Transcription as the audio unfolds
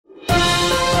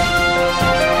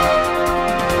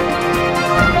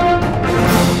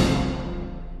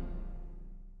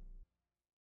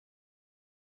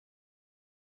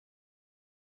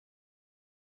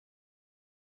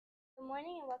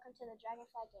morning and welcome to the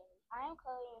Dragonfly Daily. I am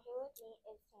Chloe and here with me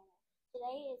is Tanner.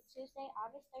 Today is Tuesday,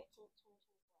 August 13th,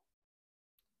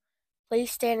 2024. Please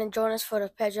stand and join us for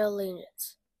the Pledge of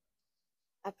Allegiance.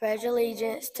 I pledge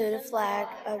allegiance to the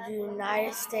flag of the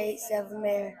United States of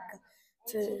America,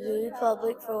 to the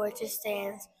republic for which it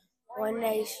stands, one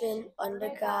nation, under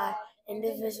God,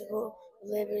 indivisible,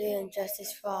 with liberty and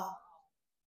justice for all.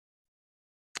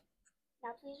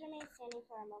 Now please remain standing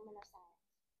for a moment of silence.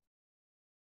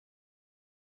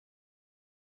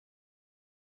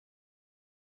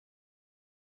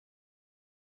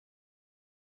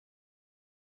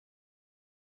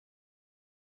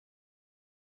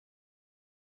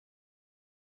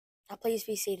 Now please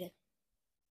be seated.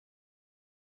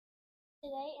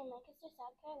 Today in Lancaster,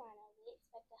 South Carolina, we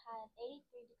expect a high of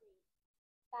 83 degrees.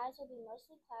 Skies will be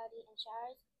mostly cloudy and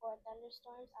showers or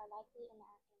thunderstorms are likely in the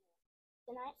afternoon.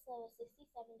 Tonight's low is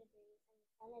 67 degrees and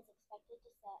the sun is expected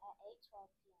to set at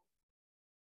 8:12 p.m.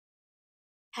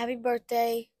 Happy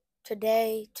birthday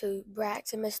today to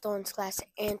Braxton Miss Thorne's class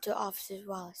and to Officer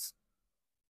Wallace.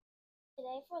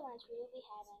 Today for lunch we will be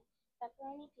having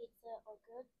pepperoni pizza or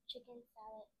grilled chicken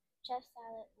salad, chef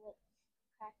salad with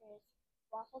crackers,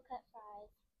 waffle cut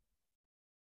fries,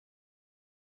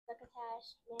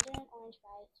 succotash, mandarin orange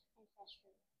bites, and fresh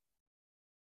fruit.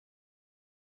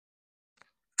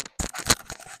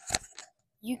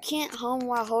 You can't hum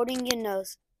while holding your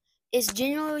nose. It's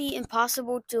generally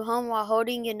impossible to hum while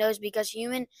holding your nose because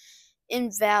human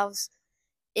involves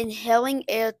inhaling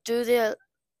air through the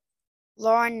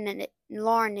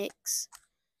larynx.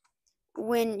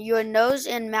 When your nose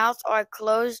and mouth are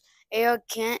closed, air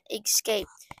can't escape,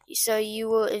 so you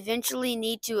will eventually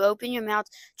need to open your mouth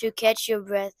to catch your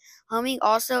breath. Humming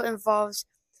also involves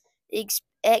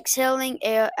exhaling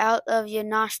air out of your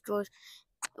nostrils,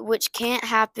 which can't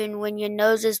happen when your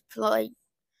nose is closed.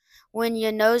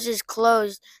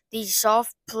 The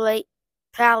soft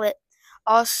palate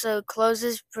also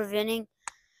closes, preventing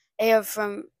air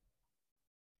from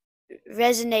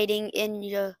resonating in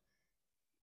your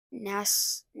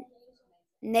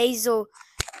nasal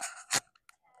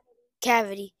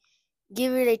cavity.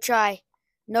 Give it a try.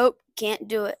 Nope, can't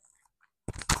do it.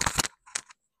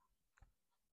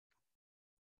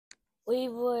 We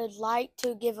would like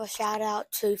to give a shout out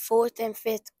to 4th and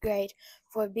 5th grade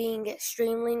for being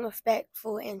extremely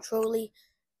respectful and truly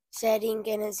setting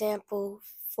an example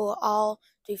for all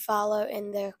to follow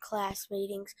in their class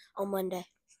meetings on Monday.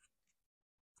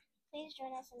 Please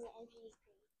join us in the MGE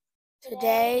Creed.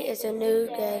 Today is a new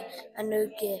day, a new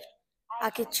gift. I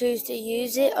could choose to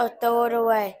use it or throw it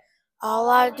away. All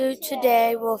I do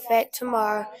today will affect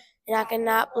tomorrow, and I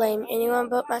cannot blame anyone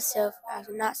but myself if I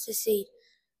do not succeed.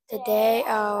 Today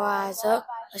I'll rise up,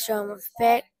 a show of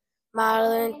respect,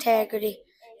 moral integrity,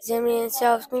 discipline and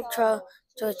self-control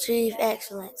to achieve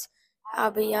excellence. I'll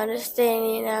be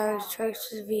understanding and I will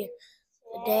persevere.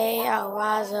 Today I'll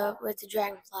rise up with the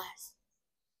Dragonflies.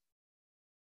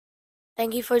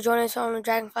 Thank you for joining us on the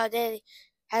Dragonfly Daily.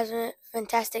 Have a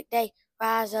fantastic day.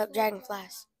 Rise up,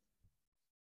 Dragonflies.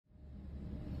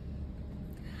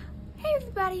 Hey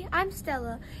everybody, I'm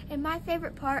Stella, and my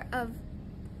favorite part of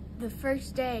the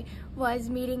first day was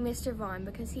meeting Mr. Vaughn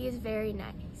because he is very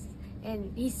nice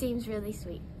and he seems really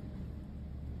sweet.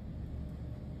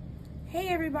 Hey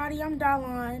everybody, I'm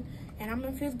Dalon and I'm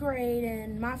in 5th grade,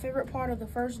 and my favorite part of the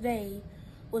first day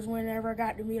was whenever I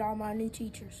got to meet all my new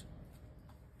teachers.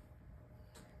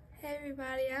 Hey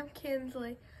everybody, I'm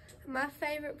Kinsley. My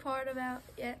favorite part about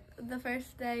the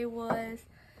first day was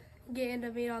getting to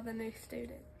meet all the new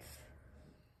students.